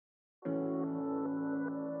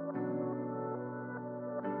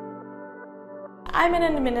I'm an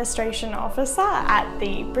Administration Officer at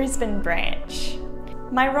the Brisbane branch.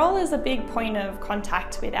 My role is a big point of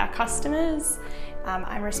contact with our customers.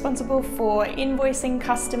 I'm responsible for invoicing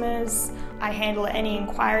customers. I handle any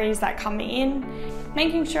inquiries that come in,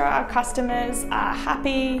 making sure our customers are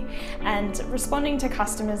happy and responding to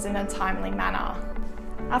customers in a timely manner.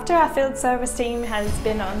 After our field service team has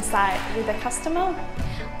been on site with a customer,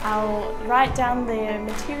 I'll write down the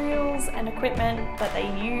materials and equipment that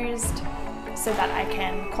they used so that I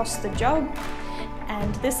can cost the job,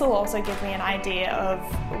 and this will also give me an idea of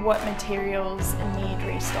what materials need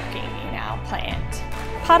restocking in our plant.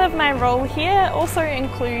 Part of my role here also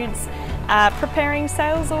includes preparing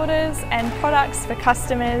sales orders and products for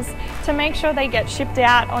customers to make sure they get shipped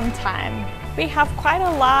out on time. We have quite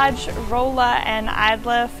a large roller and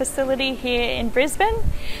idler facility here in Brisbane.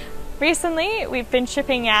 Recently, we've been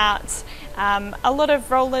shipping out a lot of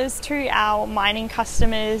rollers to our mining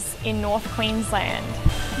customers in North Queensland.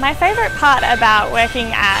 My favourite part about working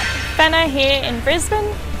at Fenner here in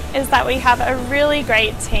Brisbane is that we have a really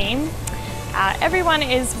great team. Everyone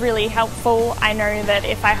is really helpful. I know that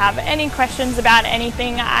if I have any questions about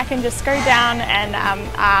anything, I can just go down and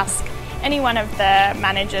ask any one of the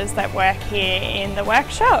managers that work here in the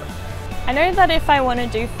workshop. I know that if I want to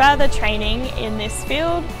do further training in this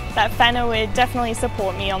field, that Fenner would definitely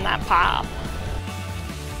support me on that path.